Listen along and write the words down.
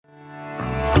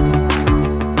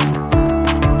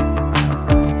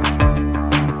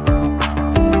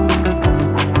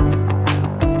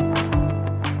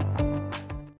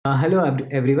Hello,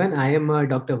 everyone. I am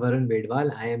Dr. Varun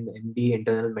Bedwal. I am MD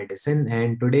Internal Medicine,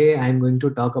 and today I am going to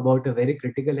talk about a very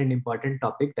critical and important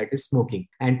topic, that is smoking,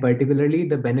 and particularly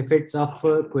the benefits of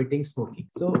quitting smoking.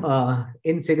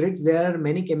 In cigarettes, there are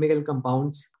many chemical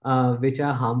compounds which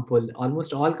are harmful.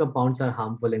 Almost all compounds are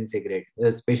harmful in cigarette,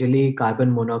 especially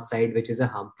carbon monoxide, which is a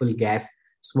harmful gas.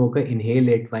 Smoker inhale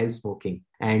it while smoking,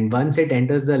 and once it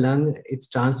enters the lung, it's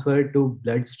transferred to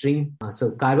bloodstream.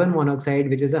 So carbon monoxide,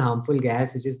 which is a harmful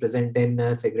gas which is present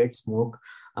in cigarette smoke,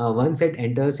 once it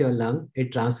enters your lung,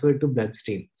 it transferred to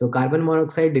bloodstream. So carbon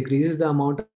monoxide decreases the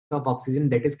amount of oxygen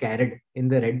that is carried in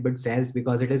the red blood cells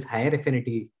because it is higher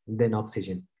affinity than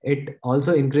oxygen. It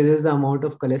also increases the amount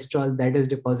of cholesterol that is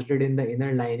deposited in the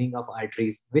inner lining of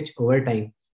arteries, which over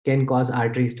time can cause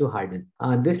arteries to harden.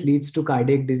 This leads to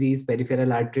cardiac disease,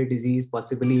 peripheral artery disease,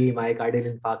 possibly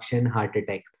myocardial infarction, heart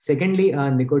attack. Secondly,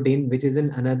 nicotine, which is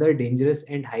another dangerous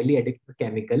and highly addictive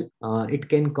chemical. It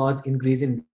can cause increase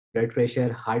in blood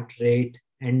pressure, heart rate,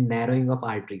 and narrowing of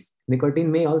arteries.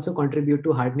 Nicotine may also contribute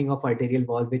to hardening of arterial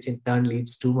wall, which in turn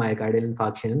leads to myocardial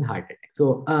infarction and heart attack.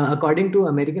 According to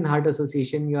American Heart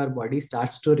Association, your body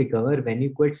starts to recover when you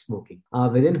quit smoking.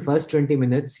 Within first 20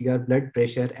 minutes, your blood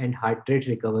pressure and heart rate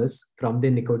recovers from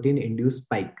the nicotine-induced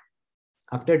spike.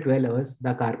 After 12 hours,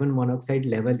 the carbon monoxide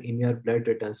level in your blood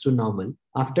returns to normal.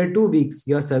 After 2 weeks,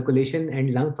 your circulation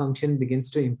and lung function begins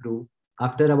to improve.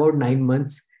 After about 9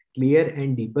 months, clear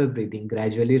and deeper breathing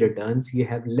gradually returns. You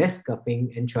have less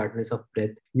coughing and shortness of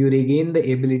breath. You regain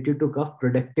the ability to cough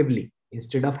productively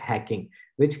instead of hacking,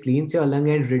 which cleans your lung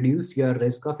and reduces your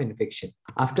risk of infection.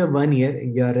 After 1 year,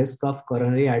 your risk of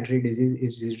coronary artery disease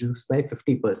is reduced by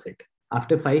 50%.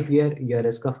 After 5 years, your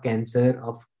risk of cancer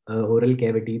of oral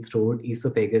cavity, throat,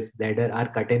 esophagus, bladder are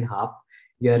cut in half.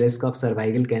 Your risk of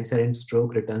cervical cancer and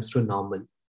stroke returns to normal.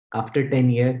 After 10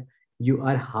 years, you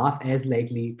are half as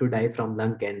likely to die from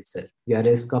lung cancer. Your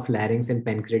risk of larynx and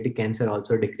pancreatic cancer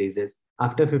also decreases.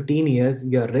 After 15 years,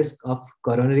 your risk of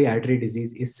coronary artery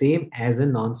disease is same as a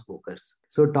non-smokers.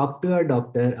 So talk to your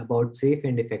doctor about safe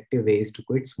and effective ways to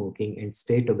quit smoking and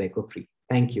stay tobacco free.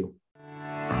 Thank you.